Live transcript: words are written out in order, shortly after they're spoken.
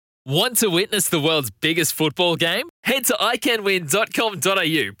Want to witness the world's biggest football game? Head to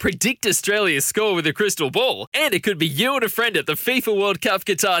iCanWin.com.au, predict Australia's score with a crystal ball, and it could be you and a friend at the FIFA World Cup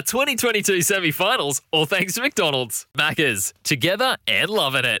Qatar 2022 semi-finals, all thanks to McDonald's. Maccas, together and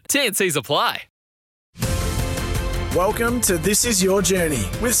loving it. TNCs apply. Welcome to This Is Your Journey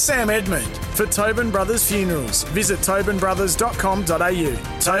with Sam Edmund. For Tobin Brothers Funerals, visit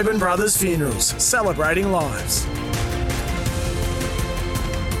tobinbrothers.com.au. Tobin Brothers Funerals, celebrating lives.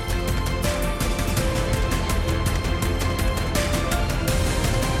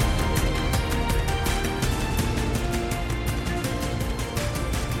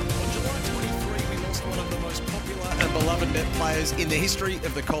 Players in the history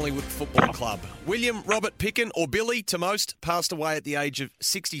of the Collingwood Football Club. William Robert Picken, or Billy to most, passed away at the age of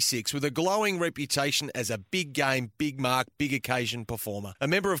 66 with a glowing reputation as a big game, big mark, big occasion performer. A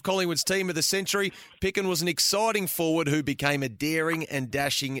member of Collingwood's team of the century, Picken was an exciting forward who became a daring and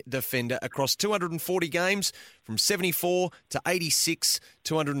dashing defender across 240 games from 74 to 86,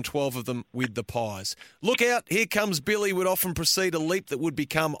 212 of them with the Pies. Look out, here comes Billy would often precede a leap that would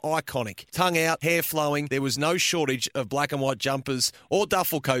become iconic. Tongue out, hair flowing, there was no shortage of black and white jumpers or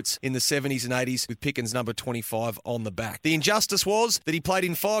duffel coats in the 70s and 80s with Picken's number 25 on the back. The injustice was that he played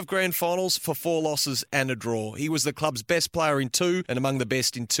in 5 grand finals for 4 losses and a draw. He was the club's best player in 2 and among the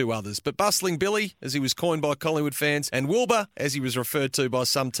best in 2 others. But Bustling Billy, as he was coined by Collingwood fans, and Wilbur, as he was referred to by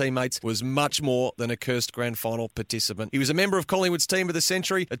some teammates, was much more than a cursed grand final participant. He was a member of Collingwood's team of the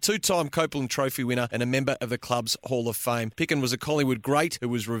century, a 2-time Copeland Trophy winner, and a member of the club's Hall of Fame. Picken was a Collingwood great who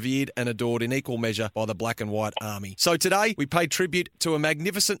was revered and adored in equal measure by the black and white army. So today, we pay tribute to a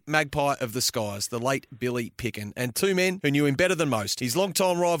magnificent magpie of the skies, the late Billy Picken, and 2 men who knew him better than most. His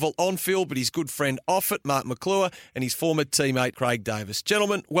long-time rival on field, but his good friend off it, Mark McClure, and his former teammate, Craig Davis.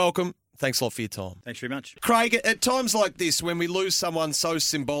 Gentlemen, welcome. Thanks a lot for your time. Thanks very much. Craig, at times like this, when we lose someone so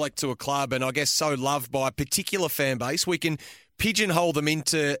symbolic to a club and I guess so loved by a particular fan base, we can pigeonhole them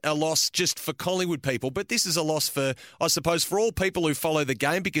into a loss just for Collingwood people. But this is a loss for, I suppose, for all people who follow the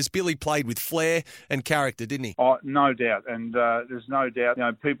game, because Billy played with flair and character, didn't he? Oh, no doubt. And there's no doubt,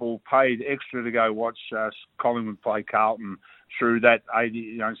 people paid extra to go watch Collingwood play Carlton through that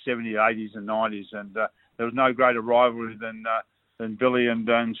 70s, 80s and 90s. And there was no greater rivalry than Billy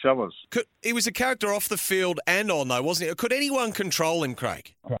and Sellers. He was a character off the field and on, though, wasn't he? Could anyone control him,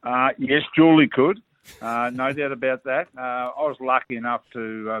 Craig? Yes, Julie could. No doubt about that. I was lucky enough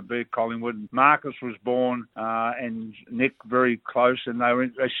to be at Collingwood. Marcus was born and Nick very close, and they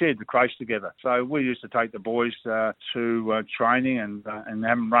shared the creche together. So we used to take the boys to training and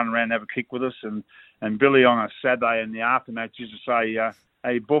have them run around and have a kick with us. And Billy on a Saturday in the aftermatch used to say,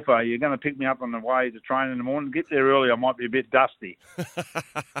 "Hey, Buffer, you're going to pick me up on the way to train in the morning? Get there early, I might be a bit dusty."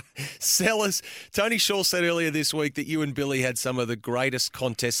 Sellers, Tony Shaw said earlier this week that you and Billy had some of the greatest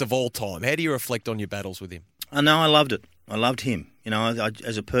contests of all time. How do you reflect on your battles with him? I know, I loved it. I loved him.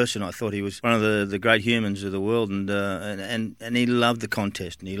 As a person, I thought he was one of the great humans of the world, and he loved the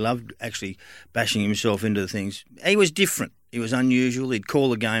contest, and he loved actually bashing himself into things. He was different. He was unusual. He'd call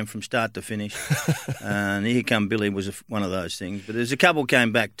the game from start to finish. And Here Come Billy was one of those things. But there's a couple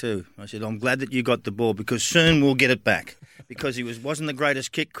came back too. I said, I'm glad that you got the ball, because soon we'll get it back. Because he wasn't the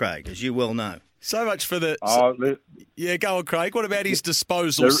greatest kick, Craig, as you well know. So much for the... yeah, go on, Craig. What about his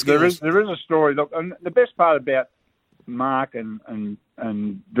disposal skills? There is a story. Look, and the best part about Mark and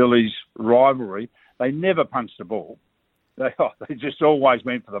Billy's rivalry, they never punched the ball. They just always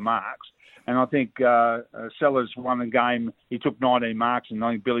went for the marks. And I think Sellers won a game. He took 19 marks, and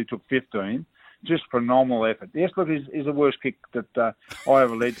I think Billy took 15. Just phenomenal effort. Yes, look, he's the worst kick that I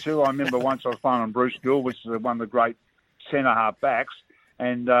ever led to. I remember once I was playing on Bruce Gill, which is one of the great centre-half backs,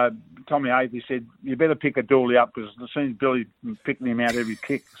 and Tommy Athey said, "You better pick a Dooley up, because it seems Billy picking him out every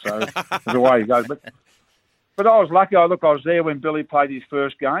kick." So that's the way he goes. But I was lucky. I was there when Billy played his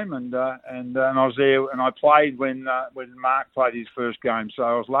first game, and I was there, and I played when Mark played his first game. So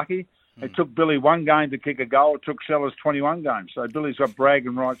I was lucky. It took Billy 1 game to kick a goal. It took Sellers 21 games. So Billy's got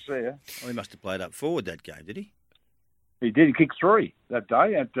bragging rights there. Well, he must have played up forward that game, did he? He did. He kicked 3 that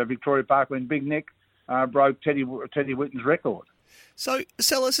day at Victoria Park when Big Nick broke Teddy Whitten's record. So,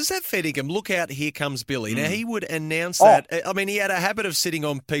 Sellers, is that Fettingham? Look out, here comes Billy. Now, he would announce that. I mean, he had a habit of sitting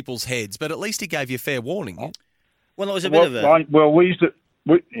on people's heads, but at least he gave you fair warning. Yeah? Well, it was a bit of a... Well, we used to...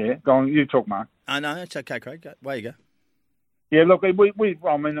 yeah, go on, you talk, Mark. No, it's okay, Craig. Away you go. Yeah, look,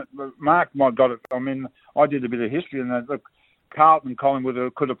 Mark might got it. I mean, I did a bit of history, and look, Carlton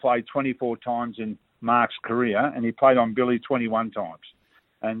Collingwood could have played 24 times in Mark's career, and he played on Billy 21 times.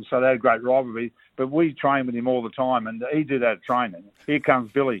 And so they had a great rivalry. But we trained with him all the time, and he did that training. Here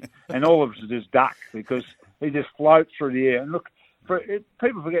comes Billy, and all of us just duck, because he just floats through the air. And look,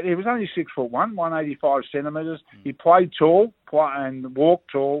 people forget he was only 6'1", 185 centimetres. He played tall and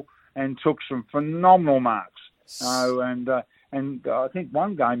walked tall and took some phenomenal marks. And I think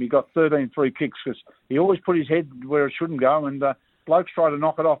one game he got 13 free kicks because he always put his head where it shouldn't go, and blokes tried to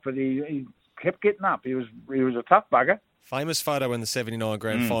knock it off, but he kept getting up. He was a tough bugger. Famous photo in the 79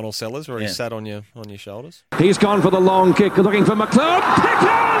 grand final, Sellers, where he sat on your shoulders. He's gone for the long kick, looking for McLeod.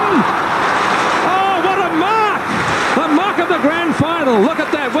 Picken! Oh, what a mark! The mark of the grand final. Look at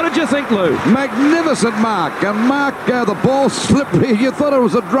that. What did you think, Lou? Magnificent mark. A mark, the ball slippery. You thought it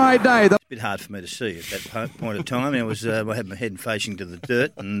was a dry day. It's a bit hard for me to see at that point of time. I had my head facing to the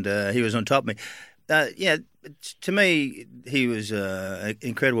dirt, and he was on top of me. To me, he was an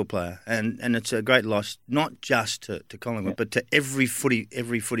incredible player, and it's a great loss, not just to Collingwood, but to every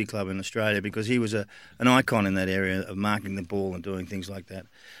footy club in Australia, because he was an icon in that area of marking the ball and doing things like that.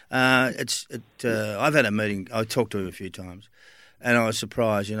 I've had a meeting. I talked to him a few times, and I was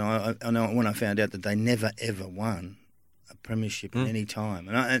surprised. I know when I found out that they never ever won a premiership at any time,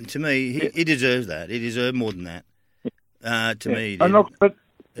 and to me, he deserves that. He deserved more than that. To me,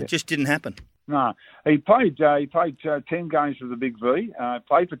 it just didn't happen. No, he played 10 games for the Big V,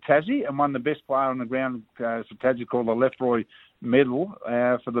 played for Tassie and won the best player on the ground for Tassie, called the Lefroy Medal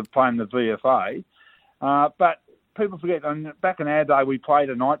for playing the VFA. But people forget, back in our day we played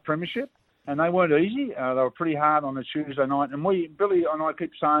a night premiership, and they weren't easy. They were pretty hard on a Tuesday night. And Billy and I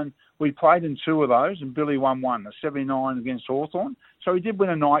keep saying we played in 2 of those, and Billy won one, the 79 against Hawthorn. So he did win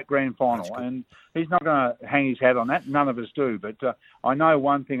a night grand final, and he's not going to hang his hat on that. None of us do. But I know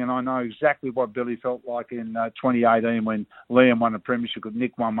one thing, and I know exactly what Billy felt like in 2018 when Liam won a premiership,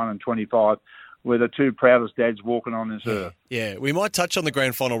 Nick won one in 25. We're the 2 proudest dads walking on this earth. Yeah, we might touch on the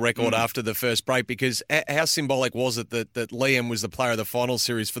grand final record after the first break, because how symbolic was it that Liam was the player of the final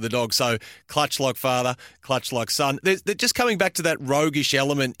series for the Dogs? So clutch like father, clutch like son. They're just coming back to that roguish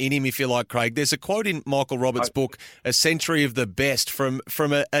element in him, if you like, Craig. There's a quote in Michael Roberts' book, A Century of the Best, from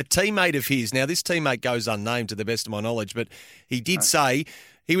a teammate of his. Now, this teammate goes unnamed to the best of my knowledge, but he did say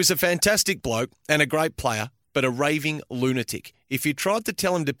he was a fantastic bloke and a great player, but a raving lunatic. If you tried to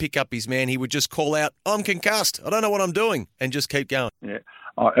tell him to pick up his man, he would just call out, "I'm concussed, I don't know what I'm doing," and just keep going. Yeah.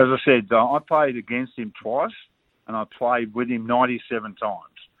 As I said, I played against him twice, and I played with him 97 times.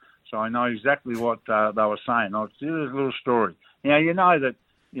 So I know exactly what they were saying. I'll tell you a little story. Now, you know that,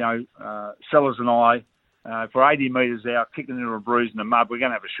 Sellers and I, for 80 metres out, kicking into a bruise in the mud, we're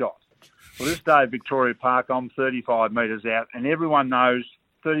going to have a shot. Well, this day at Victoria Park, I'm 35 metres out, and everyone knows,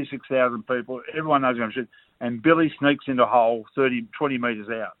 36,000 people, everyone knows I'm going to shoot. And Billy sneaks into a hole 20 metres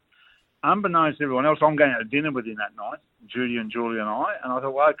out. Unbeknownst to everyone else, I'm going out to dinner with him that night, Judy and Julia and I, and I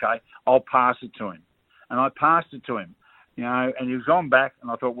thought, well, okay, I'll pass it to him. And I passed it to him, and he was on back, and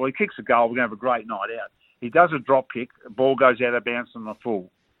I thought, well, he kicks a goal, we're going to have a great night out. He does a drop kick, the ball goes out of bounds on the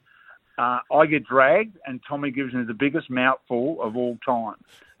full. I get dragged, and Tommy gives me the biggest mouthful of all time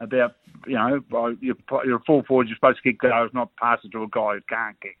about, you're a full forward, you're supposed to kick goals, not pass it to a guy who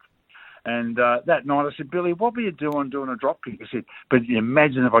can't kick. And that night I said, Billy, what were you doing a drop kick? He said, but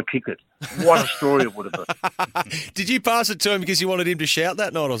imagine if I kicked it. What a story it would have been. Did you pass it to him because you wanted him to shout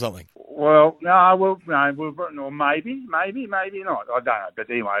that night or something? Well, maybe not. I don't know. But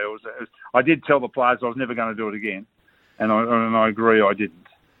anyway, I did tell the players I was never going to do it again. And I agree I didn't.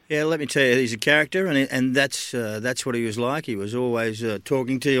 Yeah, let me tell you, he's a character, and that's what he was like. He was always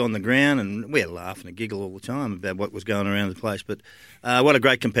talking to you on the ground, and we had a laugh and a giggle all the time about what was going around the place. But what a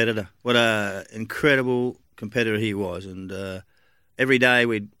great competitor. What an incredible competitor he was. And every day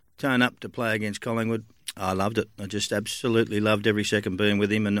we'd turn up to play against Collingwood. I loved it. I just absolutely loved every second being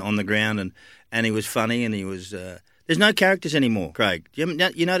with him and on the ground. And he was funny, and he was... there's no characters anymore, Craig.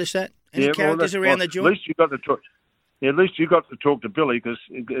 You notice that? Any characters around the joint? At least you got to talk. Yeah, at least you got to talk to Billy because,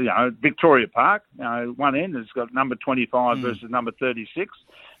 Victoria Park, one end has got number 25 versus number 36.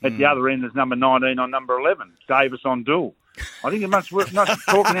 At the other end, there's number 19 on number 11, Davis on duel. I think he must be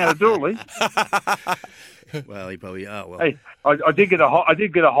talking out of duel, Well, he probably are. Well, hey, I did get a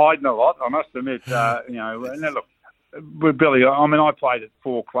hiding a lot, I must admit. Now look, with Billy, I played at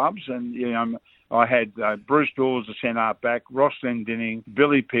 4 clubs, and I had Bruce Dawes, the centre back, Ross Glendinning,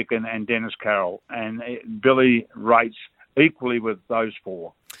 Billy Picken, and Dennis Carroll. And Billy rates equally with those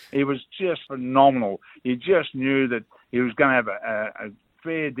 4. He was just phenomenal. You just knew that he was going to have a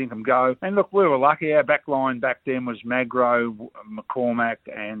fair dinkum go. And look, we were lucky. Our back line back then was Magro, McCormack,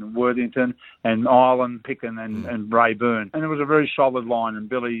 and Worthington, and Ireland, Picken, and Ray Byrne. And it was a very solid line. And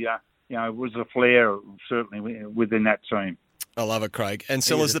Billy, was a flair certainly within that team. I love it, Craig. And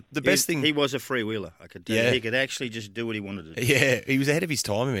Sellers, the best thing... He was a freewheeler, I could tell you. He could actually just do what he wanted to do. Yeah, he was ahead of his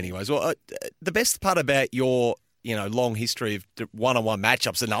time in many ways. Well, the best part about your long history of one-on-one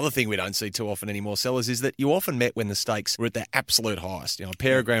matchups. Another thing we don't see too often anymore, Sellers, is that you often met when the stakes were at their absolute highest. A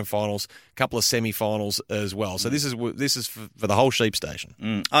pair of grand finals, a couple of semi-finals as well. So this is for the whole sheep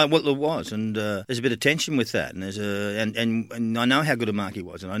station. Well, it was, and there's a bit of tension with that. And and I know how good a mark he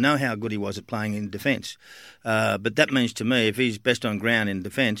was, and I know how good he was at playing in defence. But that means to me, if he's best on ground in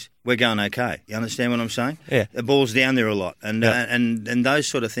defence, we're going okay. You understand what I'm saying? Yeah. The ball's down there a lot, and those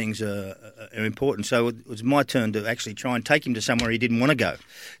sort of things are important. So it was my turn to actually try and take him to somewhere he didn't want to go.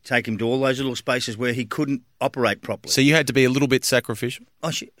 Take him to all those little spaces where he couldn't operate properly. So you had to be a little bit sacrificial?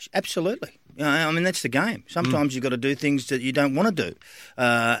 Oh, absolutely. That's the game. Sometimes you've got to do things that you don't want to do,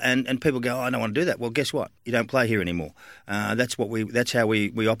 and people go, "I don't want to do that." Well, guess what? You don't play here anymore. That's how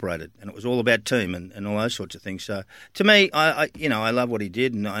we operated, and it was all about team and all those sorts of things. So to me, I love what he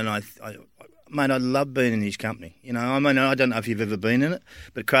did, and mate, I love being in his company. I don't know if you've ever been in it,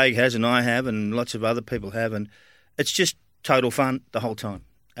 but Craig has, and I have, and lots of other people have, and it's just total fun the whole time.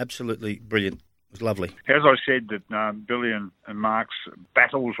 Absolutely brilliant. It was lovely. As I said, that Billy and Mark's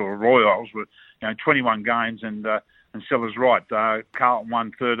battles or royals were 21 games, and Sellers right. Carlton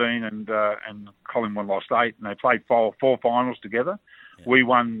won 13, and Collingwood lost 8, and they played four finals together. Yeah. We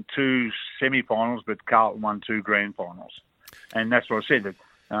won 2 semi-finals, but Carlton won 2 grand finals, and that's what I said. That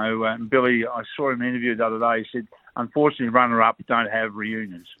Billy, I saw him in an interview the other day. He said, "Unfortunately, runner-up don't have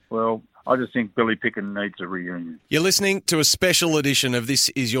reunions." Well, I just think Billy Picken needs a reunion. You're listening to a special edition of This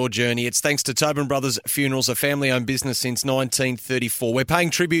Is Your Journey. It's thanks to Tobin Brothers Funerals, a family-owned business since 1934. We're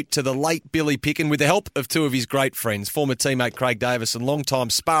paying tribute to the late Billy Picken with the help of 2 of his great friends, former teammate Craig Davis and long-time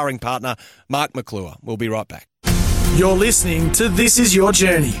sparring partner Mark McClure. We'll be right back. You're listening to This Is Your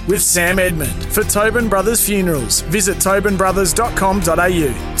Journey with Sam Edmund. For Tobin Brothers Funerals, visit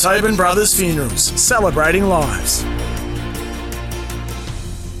tobinbrothers.com.au. Tobin Brothers Funerals, celebrating lives.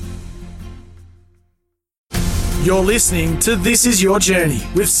 You're listening to This Is Your Journey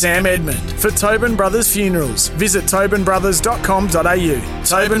with Sam Edmund. For Tobin Brothers Funerals, visit tobinbrothers.com.au.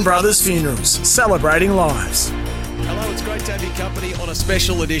 Tobin Brothers Funerals, celebrating lives. Hello, it's great to have your company on a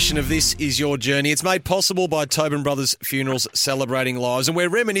special edition of This Is Your Journey. It's made possible by Tobin Brothers Funerals, celebrating lives, and we're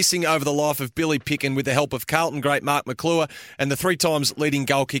reminiscing over the life of Billy Picken with the help of Carlton great Mark McClure and the 3 times leading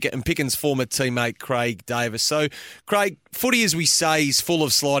goal kicker and Picken's former teammate Craig Davis. So, Craig, footy, as we say, is full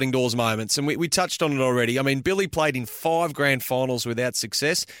of sliding doors moments, and we touched on it already. I mean, Billy played in 5 grand finals without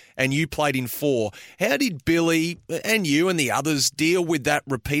success, and you played in 4. How did Billy and you and the others deal with that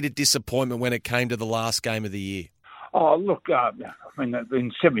repeated disappointment when it came to the last game of the year? Oh, look,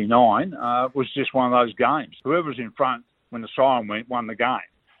 in 79, it was just one of those games. Whoever was in front when the siren went won the game.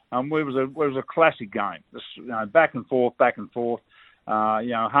 It was a classic game. Back and forth.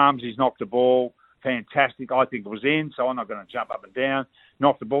 Harmsy's knocked the ball. Fantastic. I think it was in, so I'm not going to jump up and down.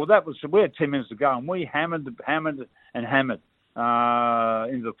 Knocked the ball. We had 10 minutes to go, and we hammered into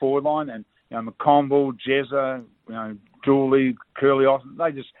the forward line. And McConville, Jezza, Dooley, Curly Austin,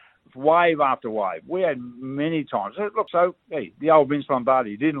 they just wave after wave. We had many times. The old Vince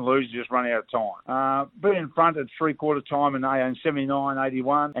Lombardi didn't lose, just run out of time. Being in front at three-quarter time in 79,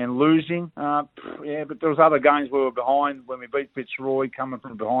 81 and losing, but there was other games we were behind when we beat Fitzroy, coming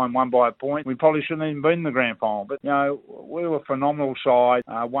from behind, won by a point. We probably shouldn't even been in the grand final, but, we were a phenomenal side,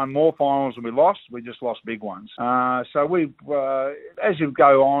 won more finals than we lost. We just lost big ones. So we, as you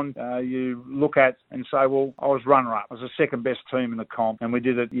go on, you look at and say, well, I was runner-up. I was the second best team in the comp, and we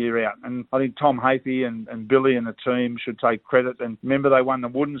did it year out. And I think Tom Hafey and Billy and the team should take credit. And remember, they won the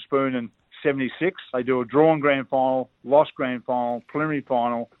Wooden Spoon in 76. They do a drawn grand final, lost grand final, preliminary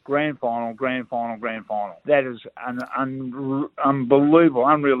final, grand final, grand final, grand final. That is an unbelievable,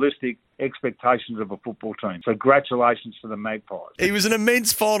 unrealistic expectations of a football team. So congratulations to the Magpies. He was an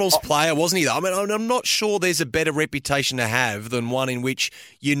immense finals player, wasn't he, though? I mean, I'm not sure there's a better reputation to have than one in which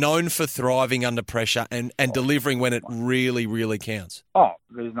you're known for thriving under pressure and delivering when it really, really counts. Oh,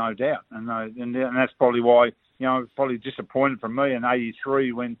 there's no doubt. And that's probably why, it's probably disappointed for me in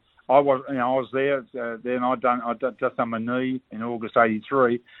 83 when I was there. Then I'd just done my knee in August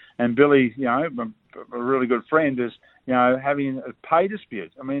 '83, and Billy, a really good friend, is having a pay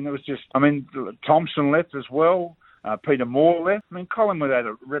dispute. I mean, it was just. I mean, Thompson left as well. Peter Moore left. I mean, Collingwood had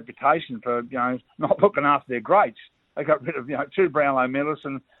a reputation for not looking after their greats. They got rid of 2 Brownlow medalists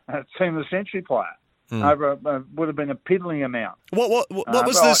and a team of the century player. Over would have been a piddling amount. What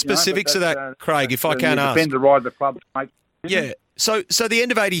was the specifics of that, Craig? If I can ask. Defender ride the club, mate. Yeah. So the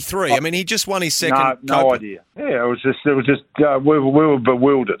end of '83. I mean, he just won his second. No idea. Yeah, it was just. We were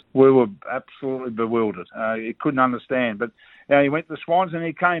bewildered. We were absolutely bewildered. He couldn't understand. But he went to the Swans and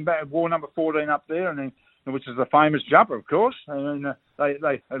he came back, wore number 14 up there, and which is the famous jumper, of course. And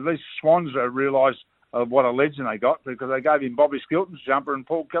they at least Swans realised what a legend they got, because they gave him Bobby Skilton's jumper and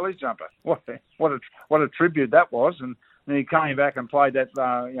Paul Kelly's jumper. What a tribute that was. And then he came back and played that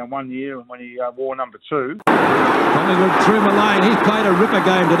 1 year when he wore number 2. Collingwood through Mullane. He's played a ripper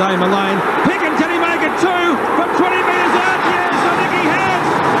game today, Mullane. Picken, can he make it 2 from 20 metres out? Yes, I think he has.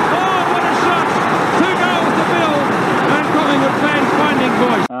 Oh, what a shot. 2 goals to Bill. And Collingwood fans finding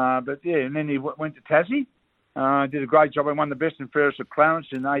voice. And then he went to Tassie. Did a great job. He won the best and fairest at Clarence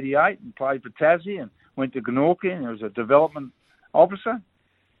in '88 and played for Tassie, and went to Gnorky and he was a development officer.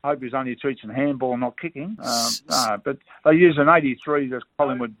 I hope he's only teaching handball and not kicking. But they used an '83 that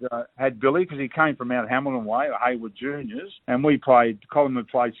Collingwood had Billy, because he came from Mount Hamilton Way, or Hayward Juniors, and Collingwood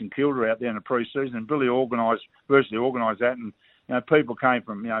played St Kilda out there in the pre-season, and Billy virtually organised that, and people came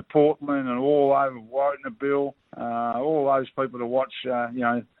from Portland and all over, Warrnambool, all those people to watch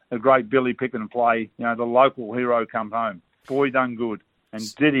the great Billy Picken play. The local hero come home. Boy, done good, and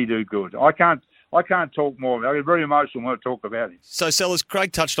did he do good? I can't talk more. I get very emotional when I talk about him. So, Sellers,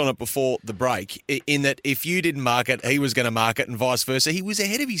 Craig touched on it before the break, in that if you didn't mark it, he was going to mark it, and vice versa. He was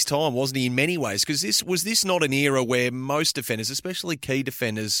ahead of his time, wasn't he, in many ways? Because this not an era where most defenders, especially key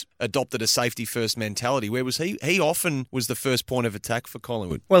defenders, adopted a safety-first mentality? Where was he? He often was the first point of attack for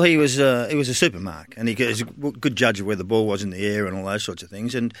Collingwood. Well, he was a supermark, and he was a good judge of where the ball was in the air and all those sorts of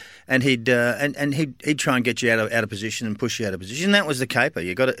things. And he'd try and get you out of position and push you out of position. That was the caper.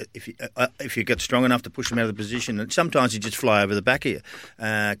 You got to, if you got strong enough to push them out of the position, and sometimes you just fly over the back of you,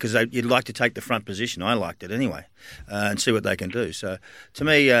 because you'd like to take the front position. I liked it anyway, and see what they can do. So to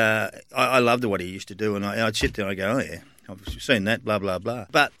me, I loved what he used to do, and I'd sit there and I'd go, oh yeah, I've seen that, blah blah blah.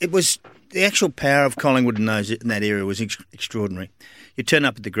 But it was the actual power of Collingwood in that era was extraordinary. You turn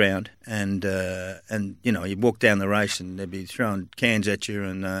up at the ground and you walk down the race and they'd be throwing cans at you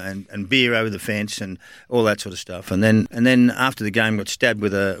and beer over the fence and all that sort of stuff. And then after the game got stabbed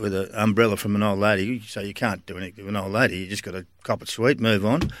with an umbrella from an old lady, so you can't do anything to an old lady. You just got to cop it sweet, move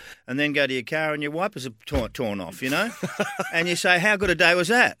on, and then go to your car and your wipers are torn off, and you say, how good a day was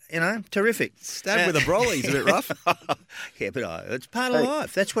that? Terrific. Stabbed with a brolly's a bit rough. Yeah, but it's part of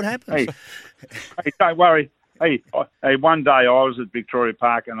life. That's what happens. Hey, don't worry. Hey, one day I was at Victoria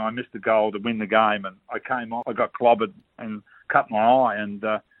Park and I missed a goal to win the game, and I came off. I got clobbered and cut my eye, and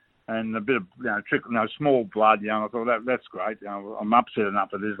a bit of trickle, small blood. I thought that's great. I'm upset enough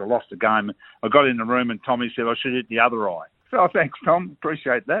at this. I lost the game. I got in the room and Tommy said I should hit the other eye. So thanks, Tom.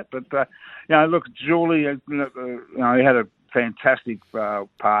 Appreciate that. But look, Julie, he had a fantastic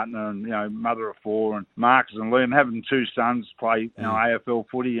partner, and mother of 4, and Marcus and Liam, having 2 sons play AFL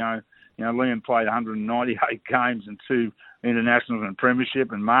footy. Liam played 198 games and 2 internationals and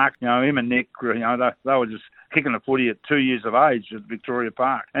premiership, and Mark, him and Nick, they were just kicking the footy at 2 years of age at Victoria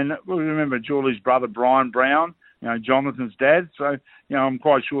Park. And we remember Julie's brother Brian Brown, Jonathan's dad. So, I'm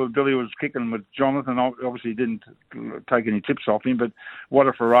quite sure Billy was kicking with Jonathan. Obviously didn't take any tips off him, but what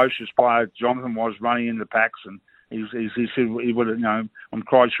a ferocious player Jonathan was, running in the packs, and he said he would have, I'm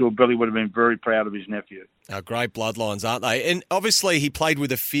quite sure Billy would have been very proud of his nephew. Great bloodlines, aren't they? And obviously he played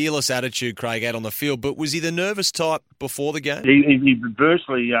with a fearless attitude, Craig, out on the field, but was he the nervous type before the game? He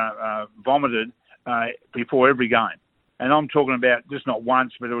virtually vomited before every game. And I'm talking about just not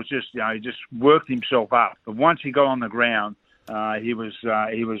once, but it was just, he just worked himself up. But once he got on the ground, he was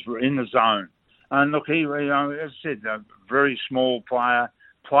in the zone. And look, he, as I said, a very small player,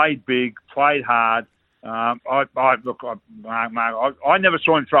 played big, played hard. Mark, I never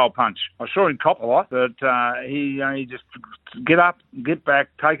saw him throw a punch. I saw him cop a lot, but he just get up, get back,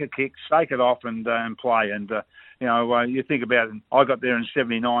 take a kick, shake it off, and play. And you think about it. I got there in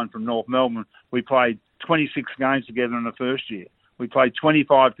 '79 from North Melbourne. We played 26 games together in the first year. We played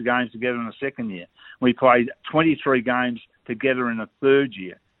 25 games together in the second year. We played 23 games together in the third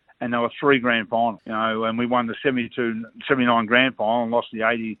year. And there were 3 grand finals, and we won the 79 grand final and lost the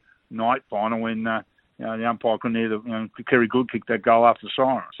 80 night final when the umpire couldn't hear Kerry Good kicked that goal after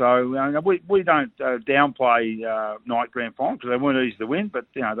siren. So we don't downplay night grand final because they weren't easy to win, but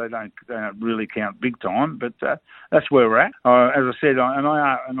they don't really count big time. But that's where we're at. As I said,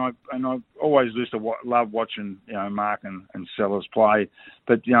 I always used to love watching Mark and Sellers play.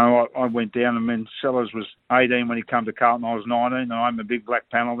 But I went down, and when Sellers was 18 when he came to Carlton, I was 19, and I'm a big Black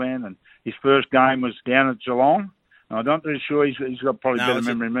Panel man. And his first game was down at Geelong. I'm not really sure. He's got probably better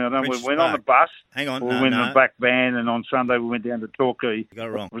memory than me. We went on the bus. Hang on. We went in the black van, and on Sunday we went down to Torquay. You got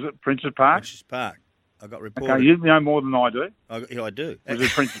it wrong. Was it Princes Park? Princes Park. I got reported. Okay, you know more than I do. I do. Was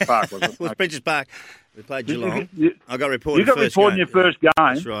it Princes Park? Was it? It was Princes Park. We played Geelong. I got reported. You got first reported in game. your first game.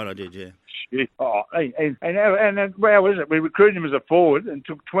 That's right, I did, yeah. How is it? We recruited him as a forward and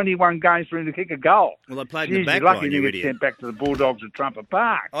took 21 games for him to kick a goal. Well, I played Jeez, in the back you're lucky line, he you didn't get idiot. sent back to the Bulldogs at Trumpet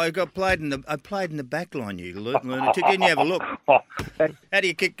Park. I played in the back line, you lunatic. Didn't you have a look? How do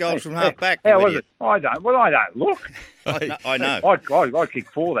you kick goals from half back? How was it? I don't look. I know. I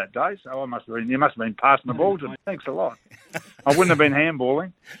kicked 4 that day, so you must have been passing the ball to me. Thanks a lot. I wouldn't have been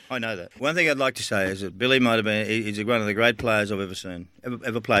handballing. I know that. One thing I'd like to say is that Billy might have been, he's one of the great players I've ever seen,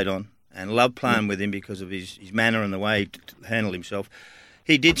 ever played on, and loved playing with him because of his manner and the way he handled himself.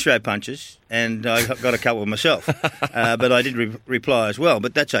 He did throw punches, and I got a couple myself, but I did reply as well,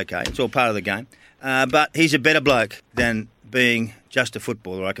 but that's okay. It's all part of the game. But he's a better bloke than being just a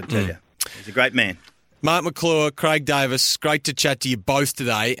footballer, I can tell you. He's a great man. Mark McClure, Craig Davis, great to chat to you both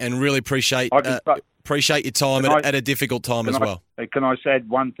today, and really appreciate your time at a difficult time as well. Can I add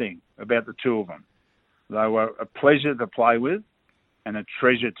one thing about the two of them? They were a pleasure to play with and a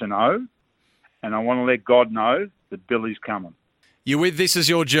treasure to know, and I want to let God know that Billy's coming. You're with This Is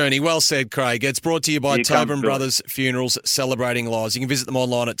Your Journey. Well said, Craig. It's brought to you by Tobin Brothers Funerals, celebrating lives. You can visit them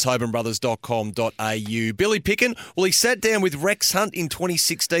online at tobinbrothers.com.au. Billy Picken, well, he sat down with Rex Hunt in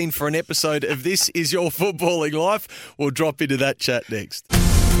 2016 for an episode of This Is Your Footballing Life. We'll drop into that chat next.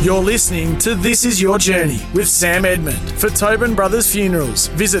 You're listening to This Is Your Journey with Sam Edmund. For Tobin Brothers Funerals,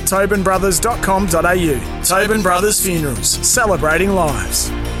 visit tobinbrothers.com.au. Tobin Brothers Funerals, celebrating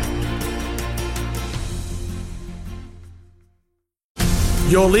lives.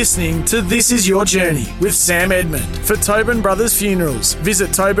 You're listening to This Is Your Journey with Sam Edmund. For Tobin Brothers Funerals, visit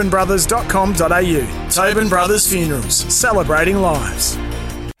tobinbrothers.com.au. Tobin Brothers Funerals, celebrating lives.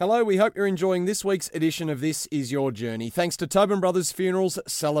 Hello, we hope you're enjoying this week's edition of This Is Your Journey. Thanks to Tobin Brothers Funerals,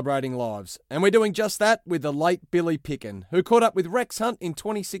 celebrating lives. And we're doing just that with the late Billy Picken, who caught up with Rex Hunt in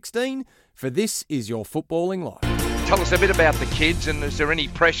 2016 for This Is Your Footballing Life. Tell us a bit about the kids, and is there any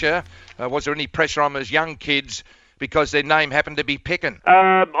pressure? Was there any pressure on those young kids because their name happened to be Picken?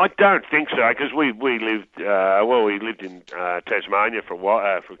 I don't think so, because we lived in Tasmania for a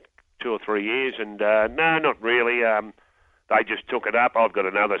while, for 2 or 3 years, and no, not really. They just took it up. I've got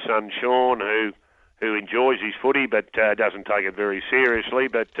another son, Sean, who enjoys his footy but doesn't take it very seriously.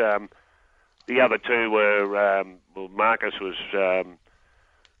 But the other two were, Marcus was,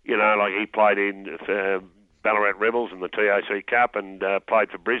 he played in Ballarat Rebels in the TAC Cup and played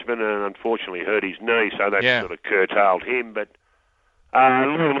for Brisbane and unfortunately hurt his knee, so that sort of curtailed him. But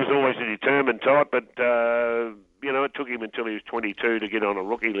Lewin was always a determined type, but it took him until he was 22 to get on a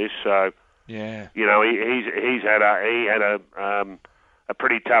rookie list. So he's had a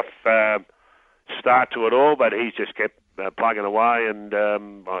pretty tough start to it all, but he's just kept plugging away, and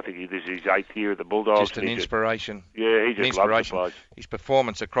I think this is his 8th year at the Bulldogs. Just an inspiration. He just loves the place. His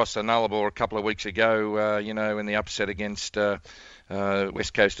performance across the Nullarbor a couple of weeks ago, in the upset against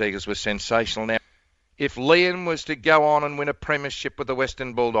West Coast Eagles was sensational. Now, if Liam was to go on and win a premiership with the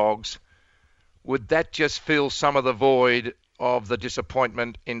Western Bulldogs, would that just fill some of the void of the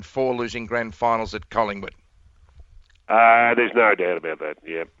disappointment in 4 losing grand finals at Collingwood? There's no doubt about that.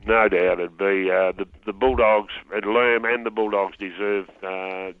 Yeah, no doubt. It'd be the Bulldogs at Liam and the Bulldogs deserve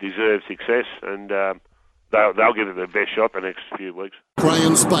success, and they'll give it their best shot the next few weeks. Gray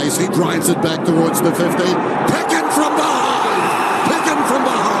in space, he drives it back towards the 15. Picken from behind! Picken from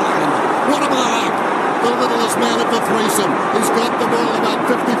behind! What a mark! The littlest man at the threesome. He's got the ball about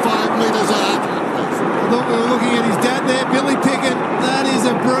 55 metres out. Look, we were looking at his dad there, Billy Picken. That is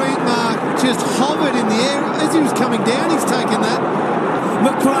a brilliant mark. Just hovered in the air. As he was coming down, he's taken that.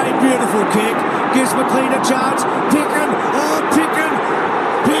 McLean, beautiful kick. Gives McLean a chance. Picken.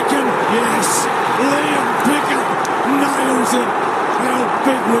 Picken, yes. Liam Picken nails it. How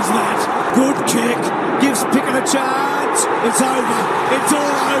big was that? Good kick. Gives Picken a chance. It's over. It's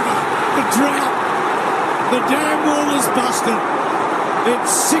all over. The drought. The damn wall is busted.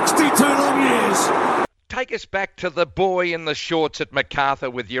 It's 62 long years. Take us back to the boy in the shorts at Macarthur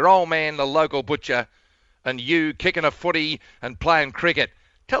with your old man, the local butcher, and you kicking a footy and playing cricket.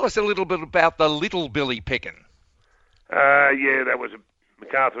 Tell us a little bit about the little Billy Picken.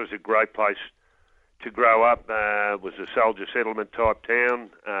 Macarthur was a great place to grow up. It was a soldier settlement type town.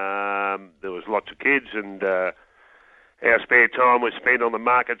 There was lots of kids, and our spare time was spent on the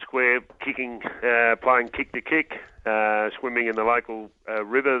market square, playing kick to kick, swimming in the local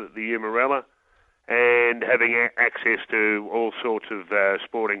river, the Umarella, and having access to all sorts of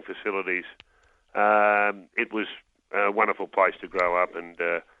sporting facilities. It was a wonderful place to grow up, and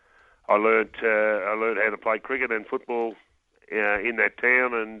I learned how to play cricket and football in that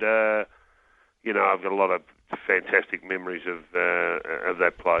town, and I've got a lot of fantastic memories of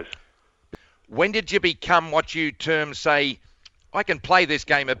that place. When did you become what you term, say, I can play this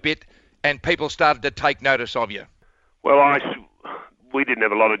game a bit and people started to take notice of you? Well, we didn't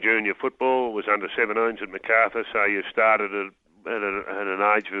have a lot of junior football. It was under 17s at Macarthur, so you started at an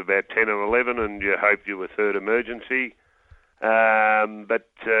age of about 10 or 11, and you hoped you were third emergency. But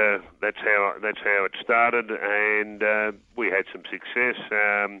that's how it started, and we had some success.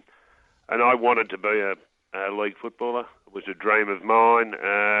 And I wanted to be a league footballer. It was a dream of mine.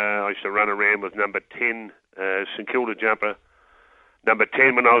 I used to run around with number 10, St Kilda jumper. Number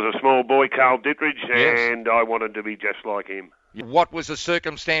 10 when I was a small boy, Carl Dittridge, and I wanted to be just like him. What was the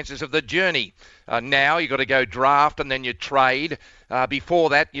circumstances of the journey? Now you've got to go draft and then you trade. Before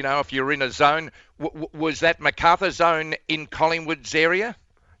that, if you're in a zone, was that MacArthur zone in Collingwood's area?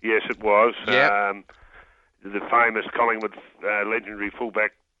 Yes, it was. Yep. The famous Collingwood legendary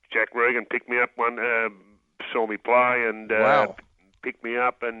fullback Jack Regan picked me up saw me play and picked me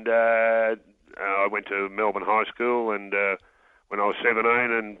up, and I went to Melbourne High School, and when I was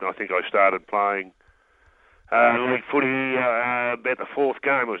 17, and I think I started playing league footy about the fourth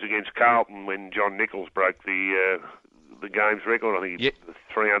game. It was against Carlton when John Nichols broke the games record. I think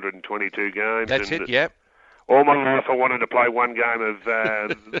 322 games. That's it, yep. All my life I wanted to play one game of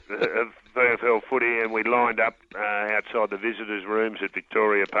VFL footy, and we lined up outside the visitors' rooms at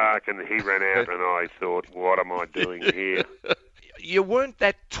Victoria Park, and he ran out, and I thought, what am I doing here? You weren't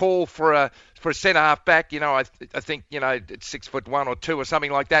that tall for a centre-half back, I think, it's 6'1" or 2" or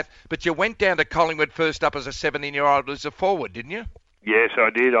something like that, but you went down to Collingwood first up as a 17-year-old as a forward, didn't you? Yes, I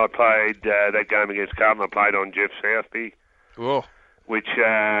did. I played that game against Carlton. I played on Jeff Southby, which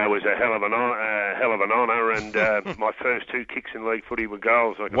was a hell of an honour, and my first 2 kicks in league footy were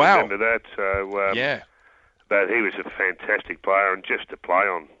goals. I can remember that. So, but he was a fantastic player, and just to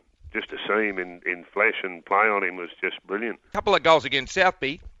see him in flesh and play on him was just brilliant. A couple of goals against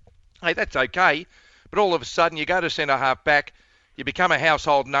Southby. Hey, that's okay. But all of a sudden, you go to centre-half back, you become a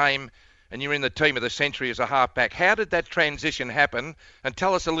household name, and you're in the team of the century as a half-back. How did that transition happen? And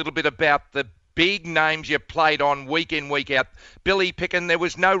tell us a little bit about the big names you played on week in, week out. Billy Picken, there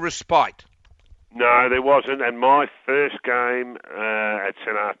was no respite. No, there wasn't. And my first game at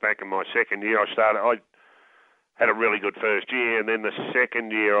centre-half back in my second year, I had a really good first year, and then the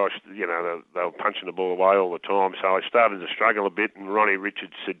second year, they were punching the ball away all the time, so I started to struggle a bit, and Ronnie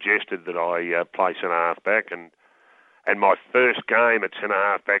Richards suggested that I play centre-half back, and my first game at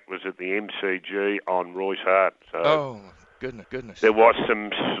centre-half back was at the MCG on Royce Hart. So goodness. There was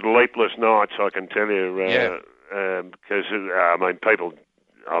some sleepless nights, I can tell you, because, you've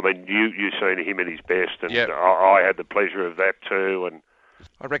seen him at his best, and I had the pleasure of that too, and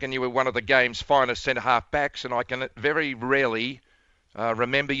I reckon you were one of the game's finest centre-half backs, and I can very rarely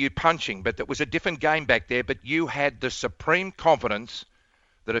remember you punching. But it was a different game back there, but you had the supreme confidence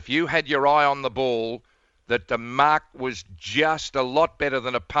that if you had your eye on the ball, that the mark was just a lot better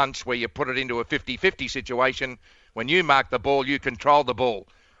than a punch where you put it into a 50-50 situation. When you marked the ball, you controlled the ball.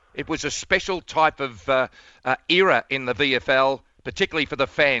 It was a special type of era in the VFL, particularly for the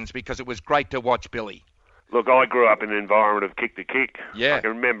fans, because it was great to watch, Billy. Look, I grew up in an environment of kick-to-kick. Yeah. I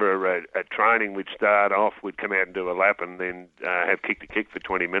can remember at training we'd start off, we'd come out and do a lap and then have kick-to-kick for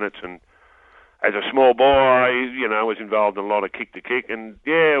 20 minutes. And as a small boy, I was involved in a lot of kick-to-kick. And,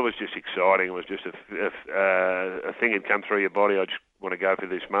 it was just exciting. It was just a thing had come through your body. I just want to go for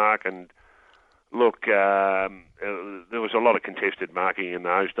this mark. And, look, there was a lot of contested marking in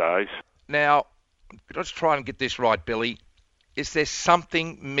those days. Now, let's try and get this right, Billy. Is there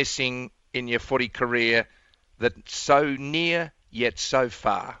something missing in your footy career that's so near yet so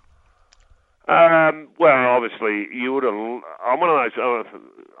far? Well, obviously, you would have. I'm one of those.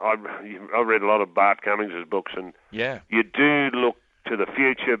 I read a lot of Bart Cummings' books, and you do look to the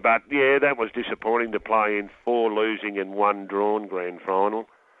future. But that was disappointing to play in 4 losing and 1 drawn grand final.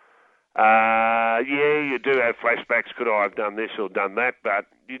 You do have flashbacks. Could I have done this or done that? But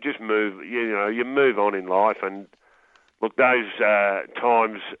you just move. You move on in life, and look, those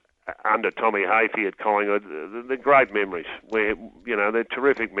times under Tommy Hafey at Collingwood, they're great memories. They're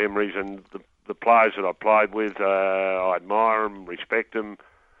terrific memories, and the players that I played with, I admire them, respect them,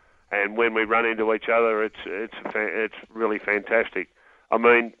 and when we run into each other, it's really fantastic. I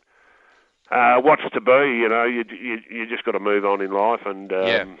mean, what's to be? You just got to move on in life, and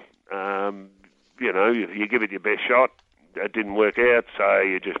you give it your best shot. It didn't work out, so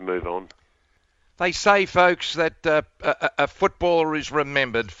you just move on. They say, folks, that a footballer is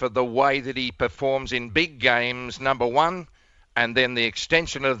remembered for the way that he performs in big games, number one, and then the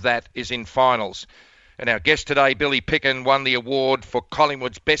extension of that is in finals. And our guest today, Billy Picken, won the award for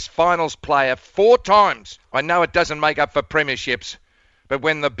Collingwood's best finals player 4 times. I know it doesn't make up for premierships, but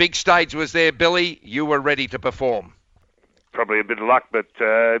when the big stage was there, Billy, you were ready to perform. probably a bit of luck, but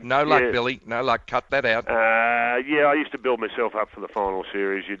no luck, Billy. No luck. Cut that out. Yeah, I used to build myself up for the final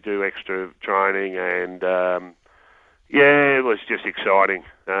series. You'd do extra training, and yeah, it was just exciting.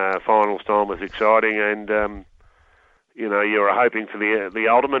 Finals time was exciting, and you know, you were hoping for the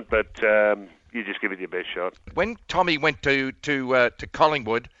ultimate, but you just give it your best shot. When Tommy went to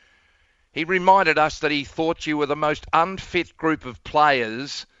Collingwood, he reminded us that he thought you were the most unfit group of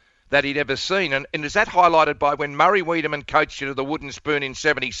players that he'd ever seen. And is that highlighted by when Murray Wiedemann coached you to the Wooden Spoon in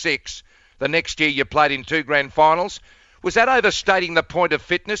 76, the next year you played in 2 grand finals? Was that overstating the point of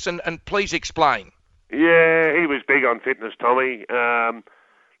fitness? And please explain. Yeah, he was big on fitness, Tommy.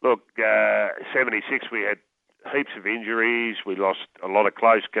 Look, 76 we had heaps of injuries. We lost a lot of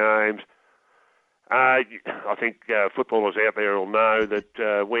close games. I think footballers out there will know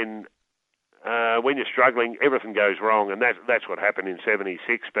that when you're struggling, everything goes wrong, and that's what happened in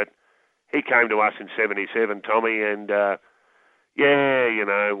 76. But he came to us in 77, Tommy, and yeah, you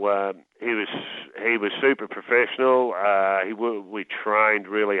know, he was super professional. We trained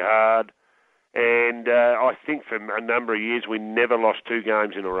really hard, and I think for a number of years we never lost 2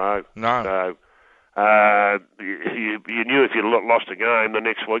 games in a row. No. So, you knew if you lost a game, the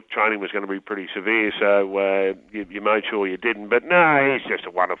next week training was going to be pretty severe, so you made sure you didn't. But no, he's just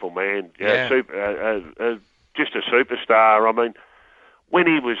a wonderful man. Yeah. Just a superstar. I mean, when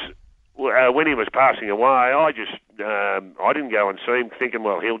he was passing away, I didn't go and see him thinking,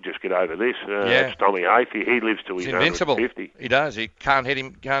 well, he'll just get over this. It's Tommy Hafey. He lives to his invincible. 150. He does. He can't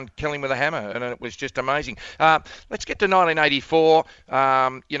kill him with a hammer, and it was just amazing. Let's get to 1984.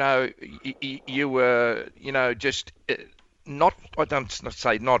 You know, you were, you know, just not. I don't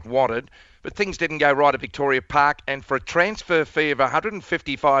say not wanted, but things didn't go right at Victoria Park, and for a transfer fee of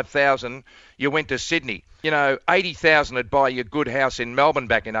 $155,000, you went to Sydney. You know, $80,000 would buy you a good house in Melbourne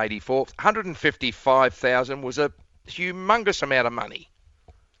back in '84. $155,000 was a humongous amount of money.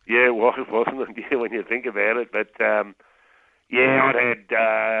 Yeah, well, it wasn't it, when you think about it. But yeah, I'd had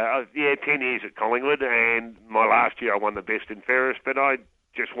 10 years at Collingwood, and my last year I won the best in Ferris. But I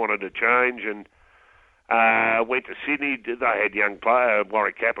just wanted to change, and went to Sydney. They had young player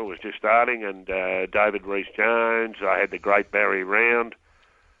Warwick Capper was just starting, and David Rees-Jones. I had the great Barry Round.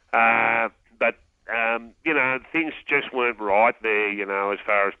 But you know, things just weren't right there, you know, as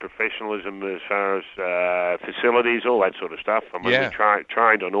far as professionalism, as far as facilities, all that sort of stuff. I mean, we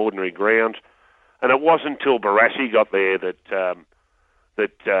trained on ordinary grounds. And it wasn't until Barassi got there that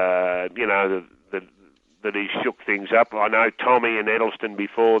you know, that he shook things up. I know Tommy and Edelston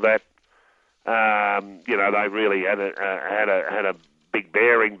before that, you know, they really had a big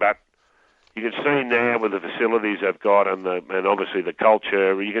bearing, but you can see now with the facilities they've got and obviously the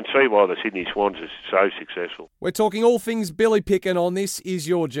culture, you can see why the Sydney Swans are so successful. We're talking all things Billy Picken on This Is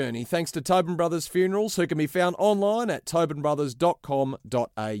Your Journey, thanks to Tobin Brothers Funerals, who can be found online at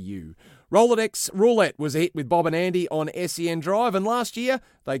tobinbrothers.com.au. Rolodex Roulette was a hit with Bob and Andy on SEN Drive, and last year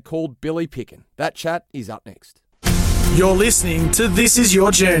they called Billy Picken. That chat is up next. You're listening to This Is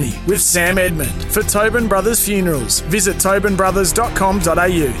Your Journey with Sam Edmund. For Tobin Brothers Funerals, visit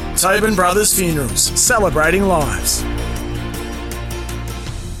tobinbrothers.com.au. Tobin Brothers Funerals, celebrating lives.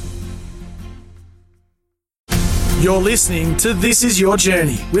 You're listening to This Is Your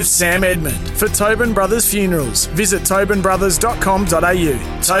Journey with Sam Edmund. For Tobin Brothers Funerals, visit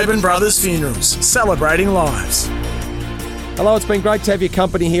tobinbrothers.com.au. Tobin Brothers Funerals, celebrating lives. Hello, it's been great to have your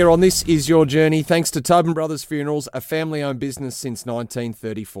company here on This Is Your Journey, thanks to Tobin Brothers Funerals, a family-owned business since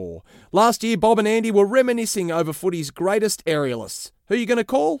 1934. Last year, Bob and Andy were reminiscing over footy's greatest aerialists. Who are you going to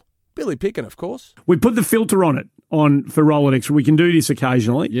call? Billy Picken, of course. We put the filter on it for Rolodex. We can do this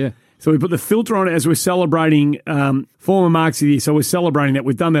occasionally. Yeah. So we put the filter on it as we're celebrating former marks of the year. So we're celebrating that.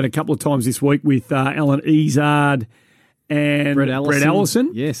 We've done that a couple of times this week with Alan Izard and Brett Allison.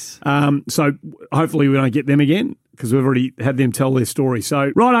 Yes. So hopefully we don't get them again, because we've already had them tell their story.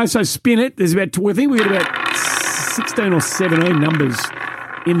 So, righto, so spin it. There's about, I think we've got about 16 or 17 numbers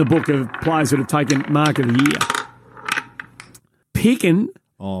in the book of players that have taken Mark of the Year. Picken.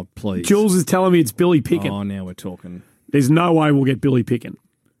 Oh, please. Jules is telling me it's Billy Picken. Oh, now we're talking. There's no way we'll get Billy Picken.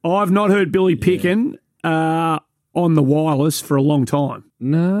 I've not heard Billy Picken on the wireless for a long time.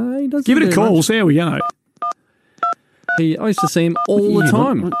 No, he doesn't. Give it a call. Much. See how we go. I used to see him all the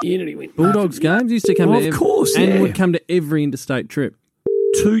time. Bulldogs games. He used to come to of course, and would come to every interstate trip.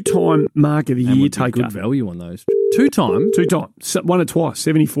 2-time Mark of the Year taker. Good value on those. 2-time? 2-time. Won it twice,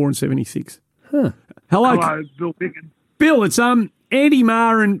 74 and 76. Huh. Hello, Bill Picken. Bill, it's Andy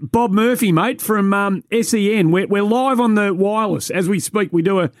Marr and Bob Murphy, mate, from SEN. We're live on the wireless as we speak. We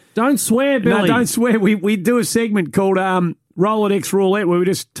do a... Don't swear, Billy. No, don't swear. We do a segment called Rolodex Roulette, where we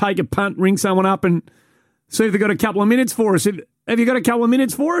just take a punt, ring someone up and See if they've got a couple of minutes for us. Have you got a couple of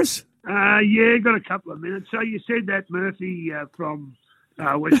minutes for us? Yeah, got a couple of minutes. So you said that Murphy from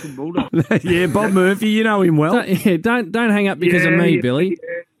Western Bulldogs. Yeah, Bob Murphy, you know him well. Don't hang up because of me, Billy.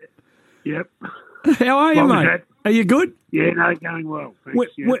 Yep. How are you, mate? Are you good? Yeah, no, going well.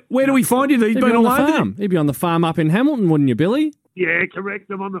 Thanks, Where do we find you? He's been on all the over farm. He'd be on the farm up in Hamilton, wouldn't you, Billy? Yeah,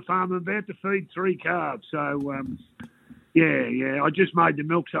 correct. I'm on the farm. I'm about to feed 3 calves. So, yeah. I just made the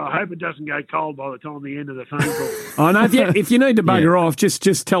milk, so I hope it doesn't go cold by the time the end of the phone call. I know. If you need to bugger off,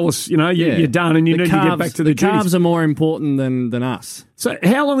 just tell us, you're done and you need to get back to the duties. Calves are more important than us. So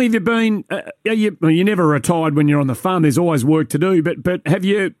how long have you been, you never retired when you're on the farm, there's always work to do, but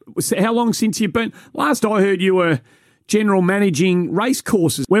how long since you've been, last I heard you were general managing race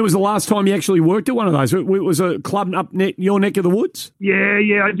courses. When was the last time you actually worked at one of those? It was a club up your neck of the woods?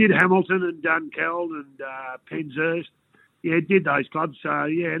 Yeah, I did Hamilton and Dunkeld and Penshurst. Yeah, did those clubs. So,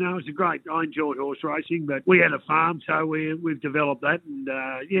 yeah, no, it was great. I enjoyed horse racing, but we had a farm, so we've developed that, and,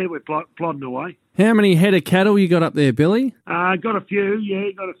 we're plodding away. How many head of cattle you got up there, Billy? Got a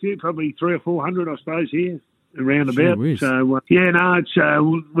few, probably 300 or 400, I suppose, here. Around about. So,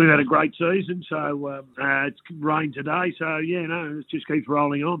 we've had a great season. So, it's rained today. So, it just keeps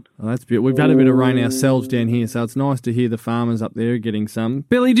rolling on. Oh, that's beautiful. We've had a bit of rain ourselves down here, so it's nice to hear the farmers up there getting some.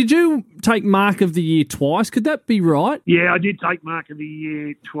 Billy, did you take Mark of the Year twice? Could that be right? Yeah, I did take Mark of the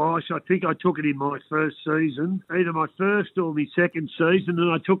Year twice. I think I took it in my first season, either my first or my second season,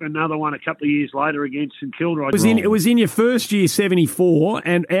 and I took another one a couple of years later against St Kilda. It was in your first year, 74,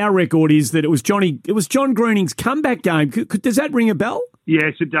 and our record is that it was John Greening's comeback game. Does that ring a bell?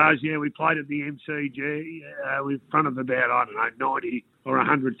 Yes, it does. Yeah, we played at the MCG in front of about, 90 or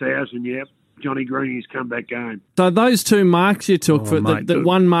 100,000, yeah. Johnny Greening's comeback game. So those 2 marks you took for the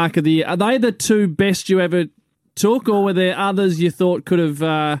one mark of the year, are they the 2 best you ever took, or were there others you thought could have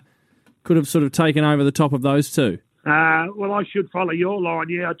sort of taken over the top of those 2? Well, I should follow your line.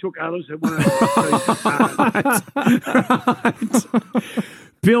 Yeah, I took others that weren't.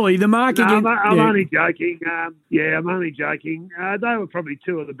 Billy, the mark again. I'm only joking. I'm only joking. They were probably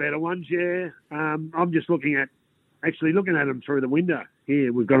 2 of the better ones, yeah. I'm just looking at them through the window.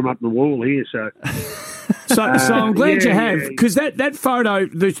 Here, we've got them up on the wall here, so... So I'm glad you have, because that photo,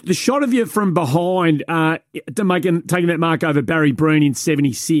 the shot of you from behind taking that mark over Barry Breen in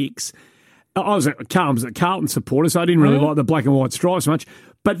 76, I was a Carlton supporter, so I didn't really like the black and white stripes much.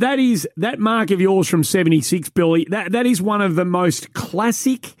 But that mark of yours from 76, Billy, that is one of the most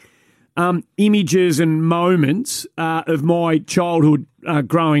classic images and moments of my childhood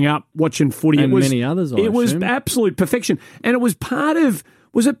growing up watching footy. And many others, It was absolute perfection. And it was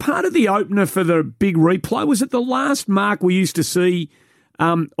was it part of the opener for the big replay? Was it the last mark we used to see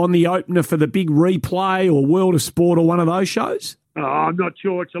on the opener for the big replay or World of Sport or one of those shows? Oh, I'm not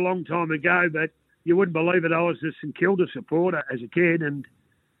sure. It's a long time ago, but you wouldn't believe it. I was a St Kilda supporter as a kid, and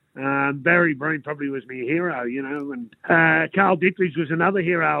Barry Breen probably was my hero, and Carl Ditteridge was another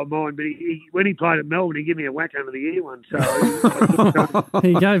hero of mine, but when he played at Melbourne, he gave me a whack under the ear once. So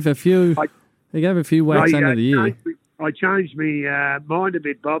he gave a few whacks under the ear. I changed my mind a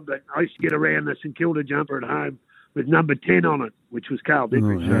bit, Bob, but I used to get around the St Kilda jumper at home with number 10 on it, which was Carl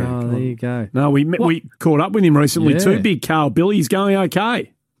Ditteridge. Oh, there you go. No, we caught up with him recently too. Big Carl Billy, he's going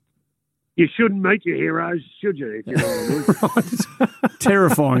okay. You shouldn't meet your heroes, should you? If you know what I mean.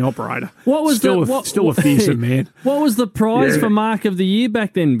 Terrifying operator. What was still a fearsome man? What was the prize for Mark of the Year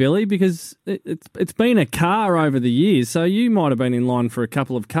back then, Billy? Because it's been a car over the years, so you might have been in line for a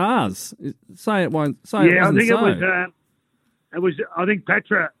couple of cars. Say it won't. Say it wasn't so. It was. I think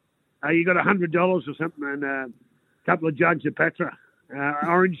Patra. You got $100 or something, and a couple of jugs of Patra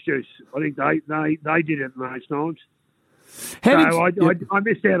orange juice. I think they did it most times. I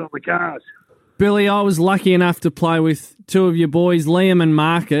missed out on the cars. Billy, I was lucky enough to play with 2 of your boys, Liam and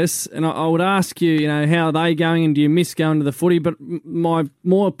Marcus, and I would ask you, how are they going and do you miss going to the footy? But my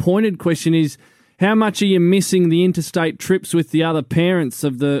more pointed question is, how much are you missing the interstate trips with the other parents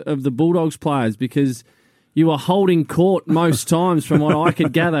of the Bulldogs players? Because you were holding court most times from what I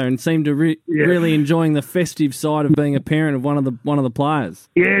could gather and seemed to really enjoying the festive side of being a parent of one of the players.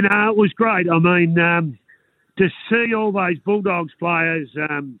 Yeah, no, it was great. I mean, to see all those Bulldogs players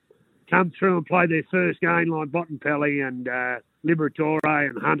come through and play their first game like Bottenpelli and Liberatore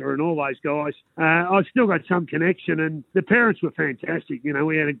and Hunter and all those guys, I've still got some connection, and the parents were fantastic.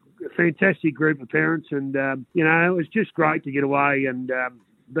 We had a fantastic group of parents, and, it was just great to get away and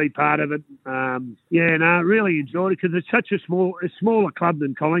be part of it. Really enjoyed it because it's such a smaller club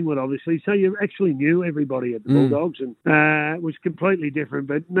than Collingwood, obviously. So you actually knew everybody at the Bulldogs, and it was completely different.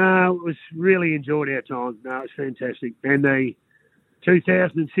 But no, it was really enjoyed our time. No, it was fantastic. And the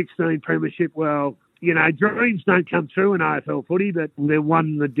 2016 premiership, well, dreams don't come true in AFL footy, but they're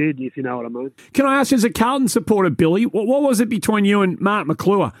one that did, if you know what I mean. Can I ask, as a Carlton supporter, Billy, what was it between you and Mark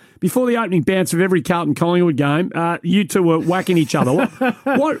McClure? Before the opening bounce of every Carlton-Collingwood game, you two were whacking each other.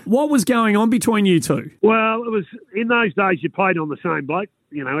 What was going on between you two? Well, it was in those days you played on the same bloke.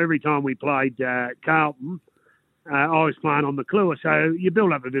 Every time we played Carlton, I was playing on McClure, so you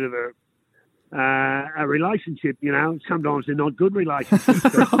build up a bit of a relationship. Sometimes they're not good relationships.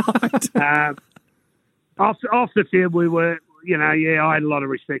 But, off the field, we were, I had a lot of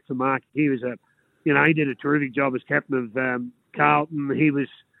respect for Mark. He was he did a terrific job as captain of Carlton. He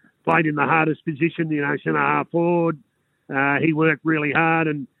played in the hardest position, centre half forward. He worked really hard,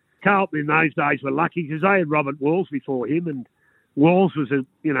 and Carlton in those days were lucky because they had Robert Walls before him, and Walls was a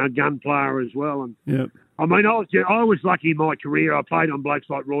gun player as well. And yep. I mean, I was lucky in my career. I played on blokes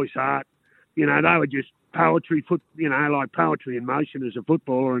like Royce Hart. They were just poetry, like poetry in motion as a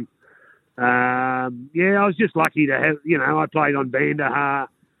footballer. And I was just lucky to have, I played on Vanderhaar,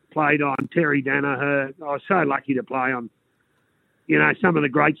 played on Terry Danaher. I was so lucky to play on, some of the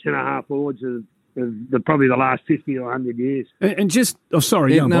great centre-half forwards of probably the last 50 or 100 years. And just,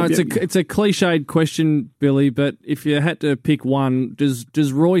 sorry. Yeah, no, it's a cliched question, Billy, but if you had to pick one,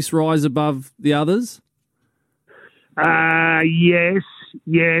 does Royce rise above the others? Yes,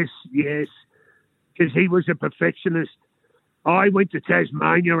 because he was a perfectionist. I went to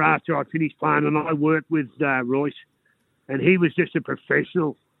Tasmania after I finished playing, and I worked with Royce, and he was just a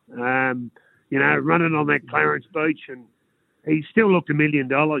professional, running on that Clarence Beach, and he still looked $1 million,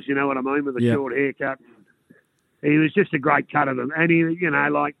 you know what I mean, with a short haircut. He was just a great cut of them, and he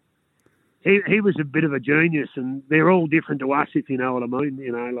was a bit of a genius, and they're all different to us, if you know what I mean,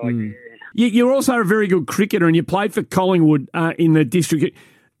 You're also a very good cricketer, and you played for Collingwood in the district.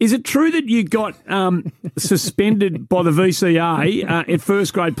 Is it true that you got suspended by the VCA at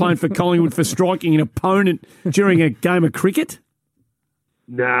first grade playing for Collingwood for striking an opponent during a game of cricket?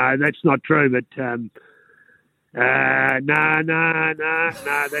 No, that's not true. But no, that's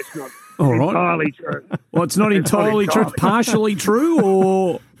not entirely true. Well, it's not entirely true. It's partially true,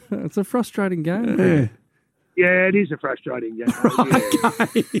 or it's a frustrating game. Yeah, it is a frustrating game.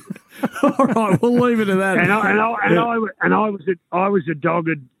 Okay. All right, we'll leave it at that. I was a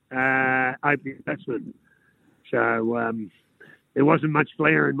dogged opening batsman, so there wasn't much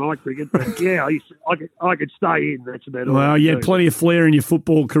flair in my cricket. But I could stay in. That's about all. Well, you had plenty of flair in your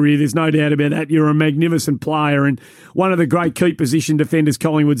football career. There's no doubt about that. You're a magnificent player and one of the great key position defenders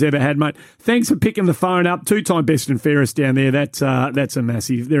Collingwood's ever had, mate. Thanks for picking the phone up. 2-time best and fairest down there. That's a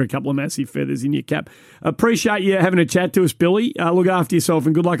massive. There are a couple of massive feathers in your cap. Appreciate you having a chat to us, Billy. Look after yourself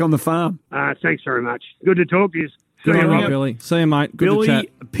and good luck on the farm. Thanks very much. Good to talk to you. See you, Billy. See you, mate. Good Billy to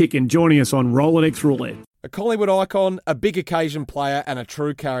chat. Picken joining us on Rolodex Roulette. A Collingwood icon, a big occasion player and a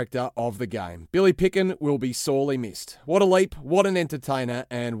true character of the game. Billy Picken will be sorely missed. What a leap, what an entertainer,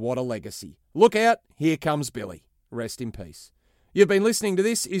 and what a legacy. Look out, here comes Billy. Rest in peace. You've been listening to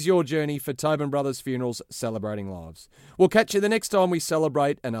This Is Your Journey for Tobin Brothers Funerals, Celebrating Lives. We'll catch you the next time we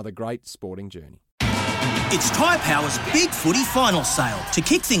celebrate another great sporting journey. It's Tyre Power's Big Footy Final Sale. To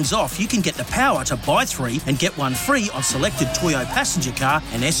kick things off, you can get the power to buy 3 and get 1 free on selected Toyo passenger car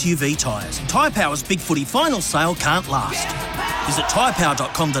and SUV tyres. Tyre Power's Big Footy Final Sale can't last. Visit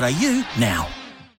tyrepower.com.au now.